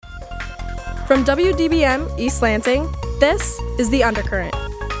From WDBM East Lansing, this is The Undercurrent,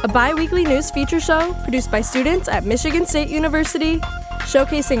 a bi-weekly news feature show produced by students at Michigan State University,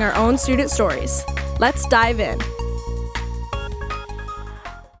 showcasing our own student stories. Let's dive in.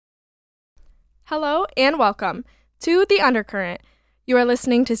 Hello and welcome to The Undercurrent. You are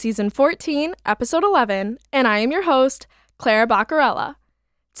listening to Season 14, Episode 11, and I am your host, Claire Bacarella.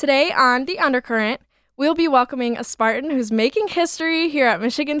 Today on The Undercurrent, we'll be welcoming a Spartan who's making history here at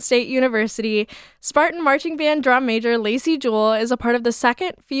Michigan State University. Spartan Marching Band Drum Major Lacy Jewell is a part of the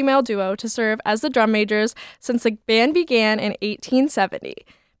second female duo to serve as the drum majors since the band began in 1870.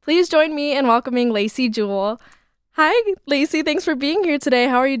 Please join me in welcoming Lacy Jewell. Hi, Lacy. Thanks for being here today.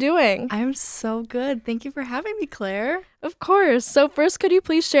 How are you doing? I'm so good. Thank you for having me, Claire. Of course. So first, could you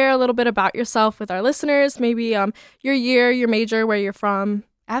please share a little bit about yourself with our listeners? Maybe your year, your major, where you're from.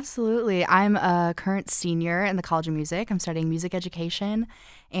 Absolutely. I'm a current senior in the College of Music. I'm studying music education,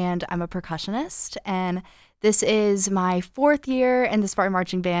 and I'm a percussionist. And this is my fourth year in the Spartan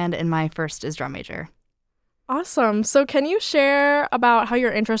Marching Band, and my first is drum major. Awesome. So can you share about how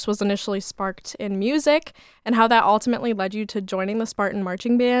your interest was initially sparked in music and how that ultimately led you to joining the Spartan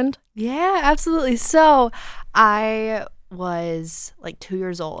Marching Band? Yeah, absolutely. So I was like 2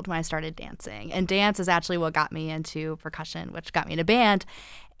 years old when I started dancing, and dance is actually what got me into percussion, which got me into band.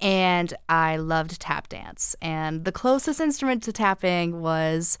 And I loved tap dance, and the closest instrument to tapping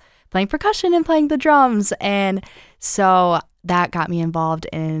was playing percussion and playing the drums. And so that got me involved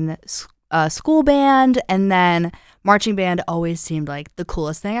in school band, and then marching band always seemed like the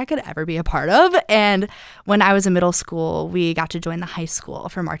coolest thing I could ever be a part of. And when I was in middle school, we got to join the high school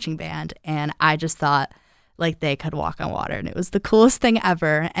for marching band, and I just thought like they could walk on water, and it was the coolest thing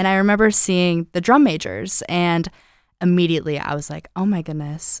ever. And I remember seeing the drum majors, and immediately I was like, oh my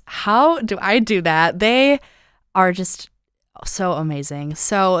goodness, how do I do that? They are just so amazing.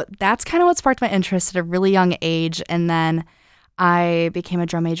 So that's kind of what sparked my interest at a really young age. And then I became a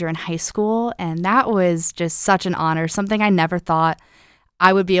drum major in high school, and that was just such an honor, something I never thought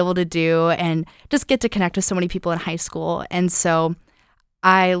I would be able to do, and just get to connect with so many people in high school. And so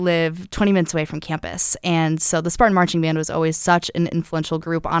I live 20 minutes away from campus, and so the Spartan Marching Band was always such an influential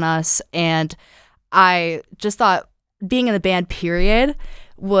group on us, and I just thought being in the band, period,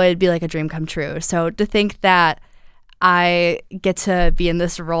 would be like a dream come true. So to think that I get to be in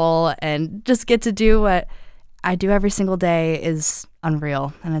this role and just get to do what I do every single day is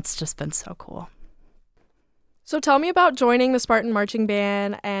unreal, and it's just been so cool. So tell me about joining the Spartan Marching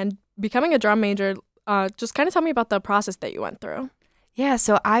Band and becoming a drum major. Just kind of tell me about the process that you went through. Yeah,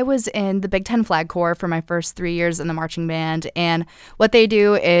 so I was in the Big Ten Flag Corps for my first 3 years in the marching band, and what they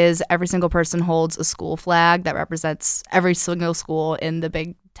do is every single person holds a school flag that represents every single school in the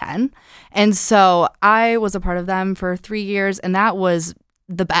Big Ten. And so I was a part of them for 3 years, and that was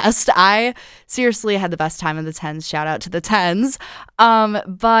the best. I seriously had the best time in the tens. Shout out to the tens.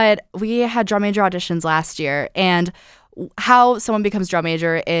 But we had drum major auditions last year, and how someone becomes drum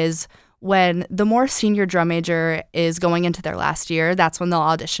major is when the more senior drum major is going into their last year, that's when they'll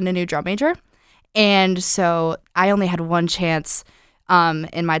audition a new drum major. And so I only had one chance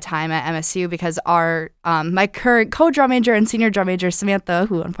in my time at MSU because my current co-drum major and senior drum major, Samantha,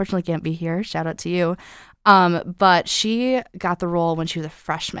 who unfortunately can't be here, shout out to you, but she got the role when she was a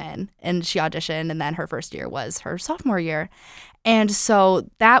freshman, and she auditioned, and then her first year was her sophomore year. And so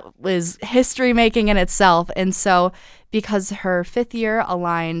that was history making in itself. And so because her fifth year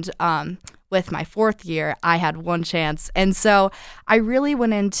aligned with my fourth year, I had one chance. And so I really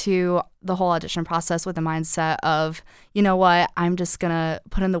went into the whole audition process with the mindset of, you know what, I'm just going to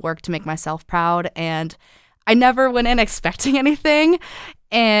put in the work to make myself proud. And I never went in expecting anything.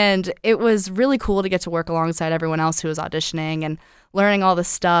 And it was really cool to get to work alongside everyone else who was auditioning and learning all this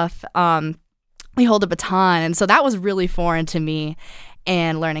stuff. We hold a baton, and so that was really foreign to me,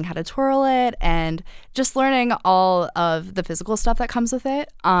 and learning how to twirl it and just learning all of the physical stuff that comes with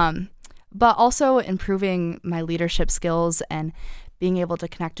it, but also improving my leadership skills and being able to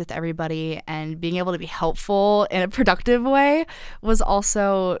connect with everybody and being able to be helpful in a productive way was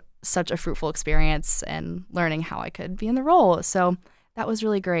also such a fruitful experience, and learning how I could be in the role. So that was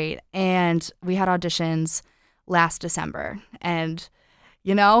really great. And we had auditions last December, and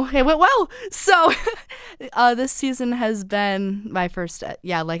you know, it went well. So this season has been my first,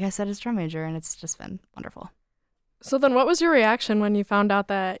 like I said, as drum major, and it's just been wonderful. So then what was your reaction when you found out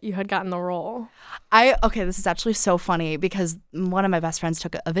that you had gotten the role? This is actually so funny because one of my best friends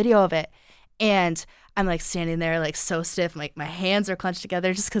took a video of it, and I'm like standing there like so stiff, like my hands are clenched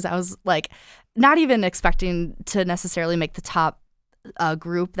together just because I was like not even expecting to necessarily make the top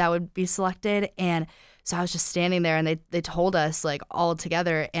group that would be selected. And so I was just standing there, and they told us like all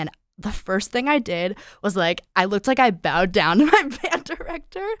together, and the first thing I did was like, I looked like I bowed down to my band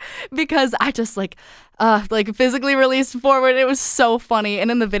director because I just like physically released forward. It was so funny.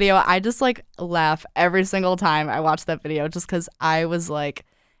 And in the video, I just like laugh every single time I watch that video just because I was like,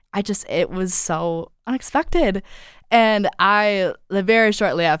 it was so unexpected. And I very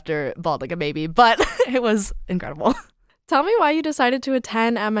shortly after bawled like a baby, but it was incredible. Tell me why you decided to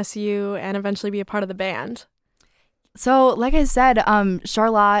attend MSU and eventually be a part of the band. So, like I said,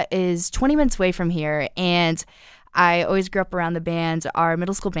 Charlotte is 20 minutes away from here, and I always grew up around the band. Our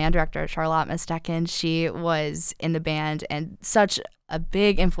middle school band director, Charlotte Miss Decken, she was in the band and such a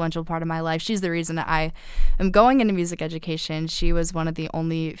big influential part of my life. She's the reason that I am going into music education. She was one of the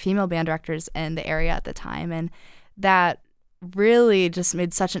only female band directors in the area at the time, and that really just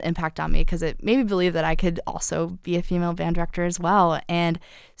made such an impact on me because it made me believe that I could also be a female band director as well. And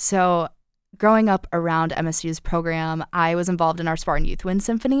so growing up around MSU's program, I was involved in our Spartan Youth Wind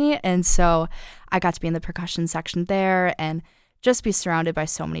Symphony, and so I got to be in the percussion section there and just be surrounded by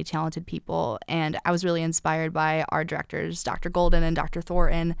so many talented people. And I was really inspired by our directors, Dr. Golden and Dr.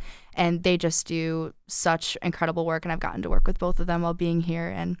 Thornton, and they just do such incredible work, and I've gotten to work with both of them while being here,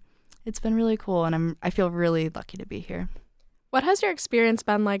 and it's been really cool, and I feel really lucky to be here. What has your experience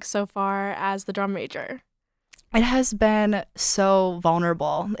been like so far as the drum major? It has been so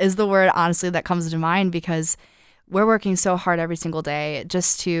vulnerable is the word, honestly, that comes to mind because we're working so hard every single day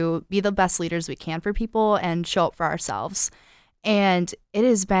just to be the best leaders we can for people and show up for ourselves. And it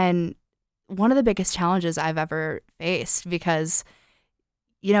has been one of the biggest challenges I've ever faced because,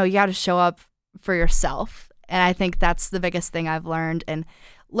 you got to show up for yourself. And I think that's the biggest thing I've learned, and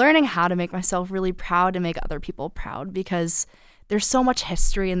learning how to make myself really proud and make other people proud because there's so much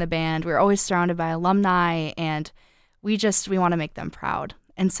history in the band. We're always surrounded by alumni, and we want to make them proud.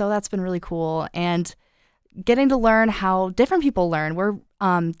 And so that's been really cool. And getting to learn how different people learn. We're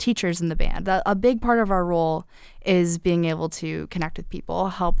teachers in the band. A big part of our role is being able to connect with people,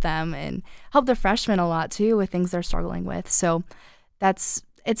 help them, and help the freshmen a lot too with things they're struggling with. So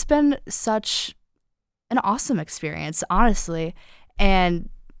it's been such an awesome experience, honestly. And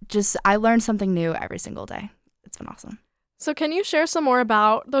just I learned something new every single day. It's been awesome. So can you share some more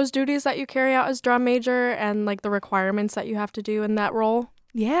about those duties that you carry out as drum major and like the requirements that you have to do in that role?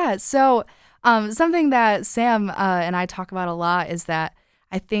 Yeah. So something that Sam and I talk about a lot is that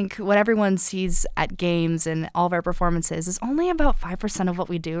I think what everyone sees at games and all of our performances is only about 5% of what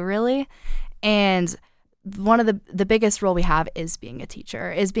we do, really. And one of the biggest role we have is being a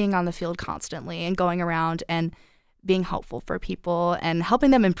teacher, is being on the field constantly and going around and being helpful for people and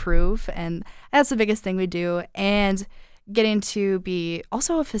helping them improve. And that's the biggest thing we do. And getting to be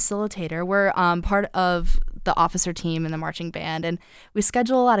also a facilitator. We're part of the officer team in the marching band, and we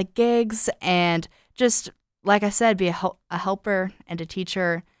schedule a lot of gigs and just, like I said, be a helper and a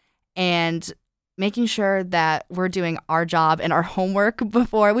teacher and making sure that we're doing our job and our homework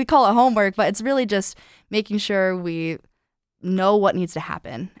before. We call it homework, but it's really just making sure we know what needs to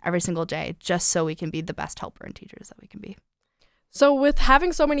happen every single day just so we can be the best helper and teachers that we can be. So with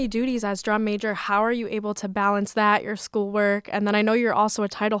having so many duties as drum major, how are you able to balance that, your schoolwork? And then I know you're also a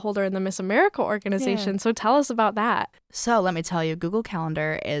title holder in the Miss America organization. Yeah. So tell us about that. So let me tell you, Google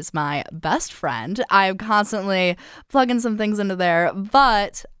Calendar is my best friend. I'm constantly plugging some things into there.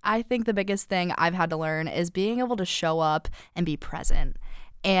 But I think the biggest thing I've had to learn is being able to show up and be present.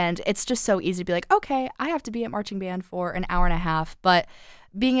 And it's just so easy to be like, okay, I have to be at marching band for an hour and a half. But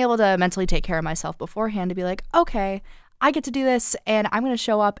being able to mentally take care of myself beforehand to be like, okay, I get to do this, and I'm going to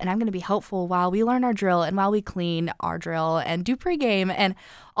show up, and I'm going to be helpful while we learn our drill and while we clean our drill and do pregame and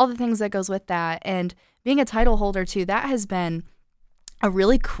all the things that goes with that. And being a title holder, too, that has been a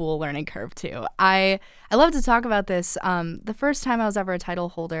really cool learning curve, too. I love to talk about this. The first time I was ever a title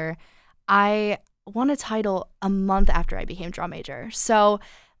holder, I won a title a month after I became drum major. So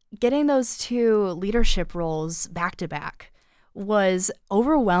getting those two leadership roles back to back was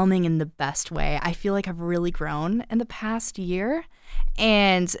overwhelming in the best way. I feel like I've really grown in the past year,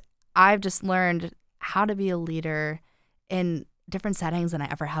 and I've just learned how to be a leader in different settings than I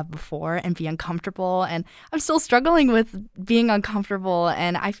ever have before and be uncomfortable. And I'm still struggling with being uncomfortable.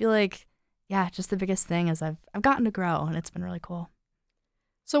 And I feel like, yeah, just the biggest thing is I've gotten to grow, and it's been really cool.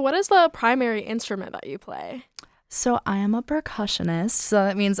 So what is the primary instrument that you play? So I am a percussionist, so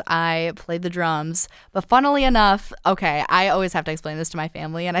that means I play the drums. But funnily enough, okay, I always have to explain this to my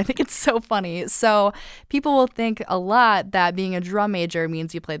family, and I think it's so funny. So people will think a lot that being a drum major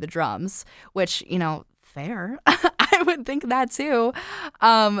means you play the drums, which, fair. I would think that too.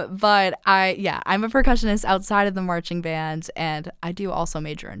 But I'm a percussionist outside of the marching band, and I do also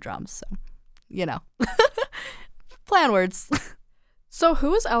major in drums. So, play on words. So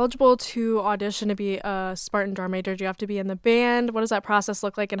who is eligible to audition to be a Spartan Drum Major? Do you have to be in the band? What does that process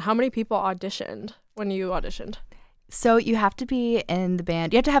look like? And how many people auditioned when you auditioned? So you have to be in the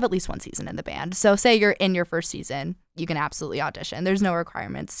band. You have to have at least one season in the band. So say you're in your first season, you can absolutely audition. There's no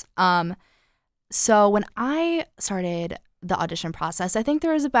requirements. So when I started the audition process, I think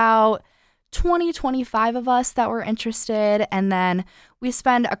there was about 25 of us that were interested. And then we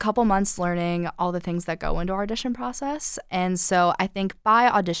spend a couple months learning all the things that go into our audition process. And so I think by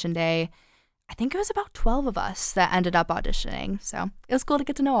audition day, I think it was about 12 of us that ended up auditioning. So it was cool to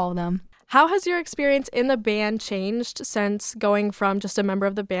get to know all of them. How has your experience in the band changed since going from just a member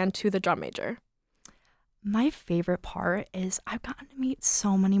of the band to the drum major? My favorite part is I've gotten to meet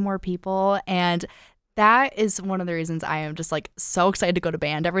so many more people, and that is one of the reasons I am just like so excited to go to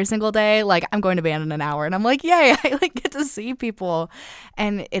band every single day. Like I'm going to band in an hour and I'm like, yay, I like get to see people.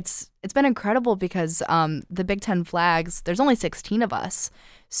 And it's been incredible because the Big Ten flags, there's only 16 of us.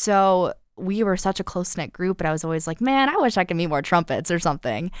 So we were such a close-knit group, but I was always like, man, I wish I could meet more trumpets or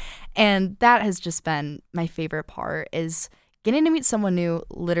something. And that has just been my favorite part, is getting to meet someone new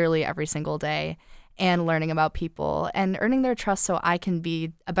literally every single day and learning about people and earning their trust so I can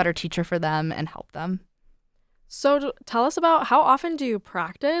be a better teacher for them and help them. So tell us about how often do you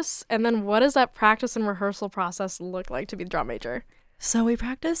practice? And then what does that practice and rehearsal process look like to be the drum major? So we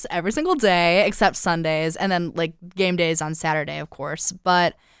practice every single day except Sundays, and then like game days on Saturday, of course.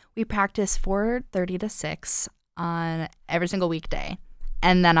 But we practice 4:30 to 6 on every single weekday.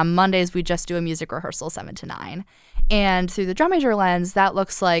 And then on Mondays, we just do a music rehearsal 7 to 9. And through the drum major lens, that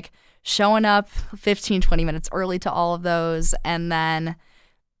looks like showing up 15, 20 minutes early to all of those, and then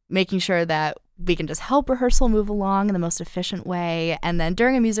making sure that we can just help rehearsal move along in the most efficient way. And then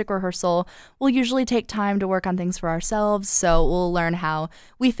during a music rehearsal, we'll usually take time to work on things for ourselves. So we'll learn how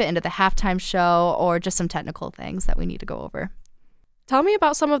we fit into the halftime show or just some technical things that we need to go over. Tell me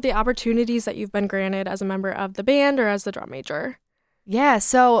about some of the opportunities that you've been granted as a member of the band or as the drum major. Yeah,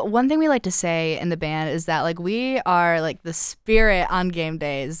 so one thing we like to say in the band is that like we are like the spirit on game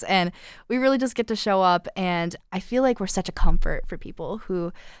days, and we really just get to show up, and I feel like we're such a comfort for people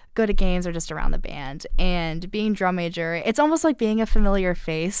who go to games or just around the band. And being drum major, it's almost like being a familiar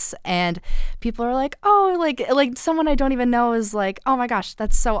face, and people are like, oh, like someone I don't even know is like, oh my gosh,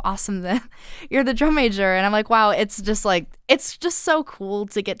 that's so awesome that you're the drum major. And I'm like, wow, it's just so cool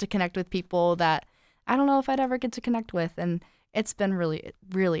to get to connect with people that I don't know if I'd ever get to connect with, and it's been really,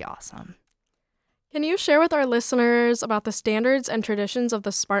 really awesome. Can you share with our listeners about the standards and traditions of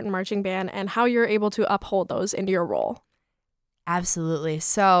the Spartan Marching Band and how you're able to uphold those into your role? Absolutely.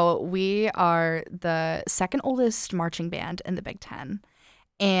 So we are the second oldest marching band in the Big Ten.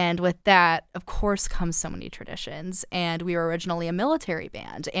 And with that, of course, comes so many traditions. And we were originally a military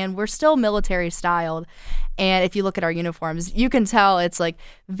band, and we're still military styled. And if you look at our uniforms, you can tell it's like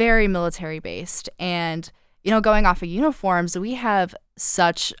very military based. And going off of uniforms, we have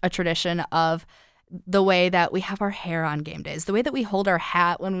such a tradition of the way that we have our hair on game days, the way that we hold our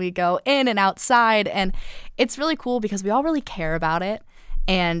hat when we go in and outside. And it's really cool because we all really care about it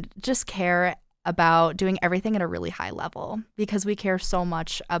and just care about doing everything at a really high level, because we care so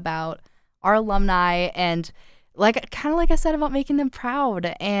much about our alumni and kind of like I said, about making them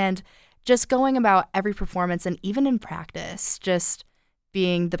proud and just going about every performance and even in practice, just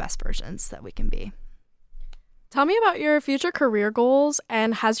being the best versions that we can be. Tell me about your future career goals,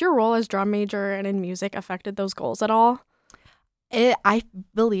 and has your role as drum major and in music affected those goals at all? I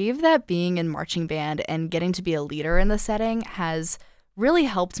believe that being in marching band and getting to be a leader in the setting has really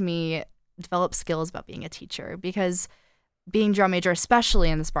helped me develop skills about being a teacher, because being drum major, especially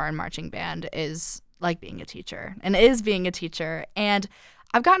in the Spartan Marching Band, is like being a teacher and is being a teacher. And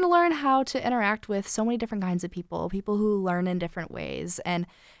I've gotten to learn how to interact with so many different kinds of people who learn in different ways, and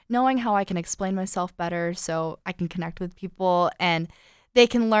knowing how I can explain myself better so I can connect with people and they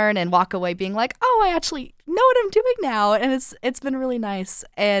can learn and walk away being like, oh, I actually know what I'm doing now. And it's been really nice.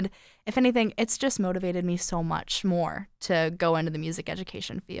 And if anything, it's just motivated me so much more to go into the music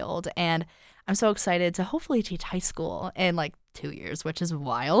education field. And I'm so excited to hopefully teach high school in like 2 years, which is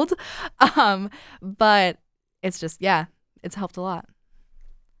wild. But it's just, yeah, it's helped a lot.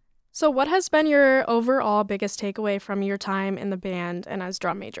 So what has been your overall biggest takeaway from your time in the band and as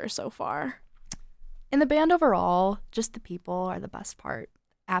drum major so far? In the band overall, just the people are the best part.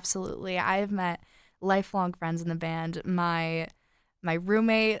 Absolutely. I've met lifelong friends in the band. My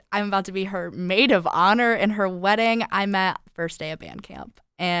roommate, I'm about to be her maid of honor in her wedding, I met first day of band camp.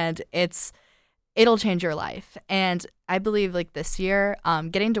 And it'll change your life. And I believe like this year,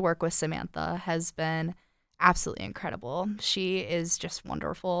 getting to work with Samantha has been absolutely incredible. She is just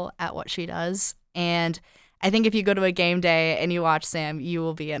wonderful at what she does. And I think if you go to a game day and you watch Sam, you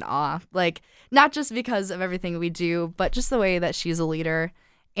will be in awe. Like, not just because of everything we do, but just the way that she's a leader.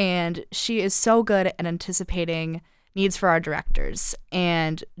 And she is so good at anticipating needs for our directors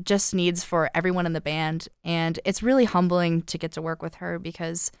and just needs for everyone in the band. And it's really humbling to get to work with her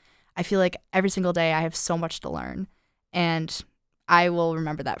because I feel like every single day I have so much to learn. And I will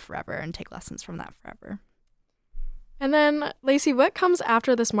remember that forever and take lessons from that forever. And then, Lacy, what comes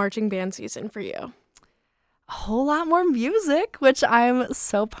after this marching band season for you? A whole lot more music, which I'm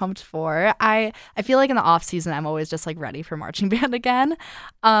so pumped for. I feel like in the off season, I'm always just like ready for marching band again.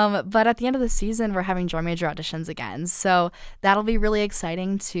 But at the end of the season, we're having drum major auditions again. So that'll be really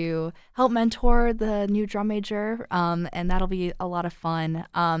exciting to help mentor the new drum major. And that'll be a lot of fun.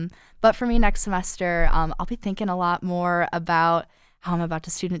 But for me next semester, I'll be thinking a lot more about how I'm about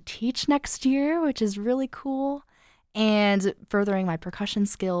to student teach next year, which is really cool. And furthering my percussion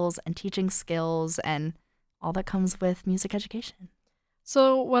skills and teaching skills and all that comes with music education.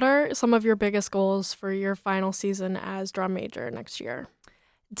 So what are some of your biggest goals for your final season as drum major next year?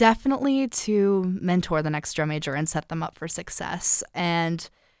 Definitely to mentor the next drum major and set them up for success and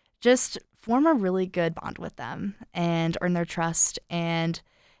just form a really good bond with them and earn their trust and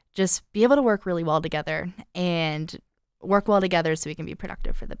just be able to work really well together and work well together so we can be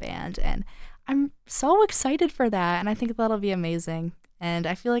productive for the band. And I'm so excited for that, and I think that'll be amazing. And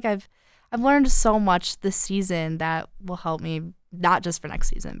I feel like I've learned so much this season that will help me not just for next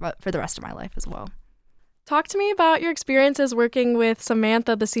season, but for the rest of my life as well. Talk to me about your experiences working with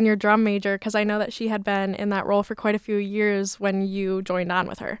Samantha, the senior drum major, because I know that she had been in that role for quite a few years when you joined on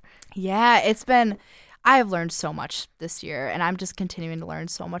with her. Yeah, I have learned so much this year, and I'm just continuing to learn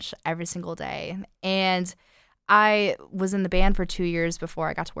so much every single day. And I was in the band for 2 years before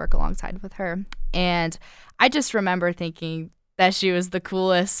I got to work alongside with her. And I just remember thinking that she was the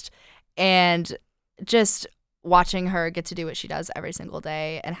coolest and just watching her get to do what she does every single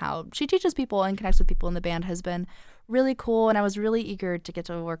day and how she teaches people and connects with people in the band has been really cool. And I was really eager to get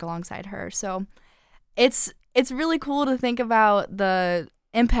to work alongside her. So it's really cool to think about the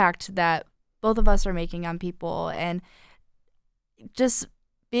impact that both of us are making on people and just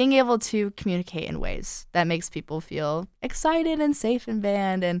being able to communicate in ways that makes people feel excited and safe in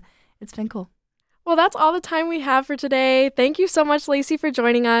band, and it's been cool. Well, that's all the time we have for today. Thank you so much, Lacy, for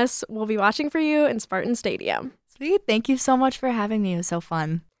joining us. We'll be watching for you in Spartan Stadium. Sweet. Thank you so much for having me. It was so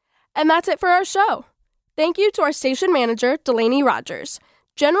fun. And that's it for our show. Thank you to our station manager, Delaney Rogers,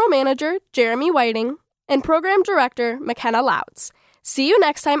 general manager, Jeremy Whiting, and program director, McKenna Louds. See you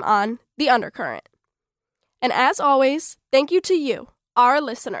next time on The Undercurrent. And as always, thank you to you, our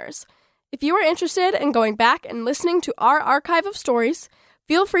listeners. If you are interested in going back and listening to our archive of stories,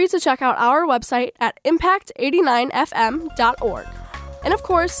 feel free to check out our website at impact89fm.org. And of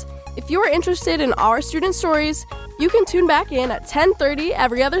course, if you are interested in our student stories, you can tune back in at 10:30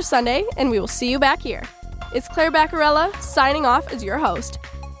 every other Sunday, and we will see you back here. It's Claire Bacarella signing off as your host.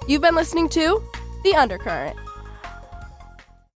 You've been listening to The Undercurrent.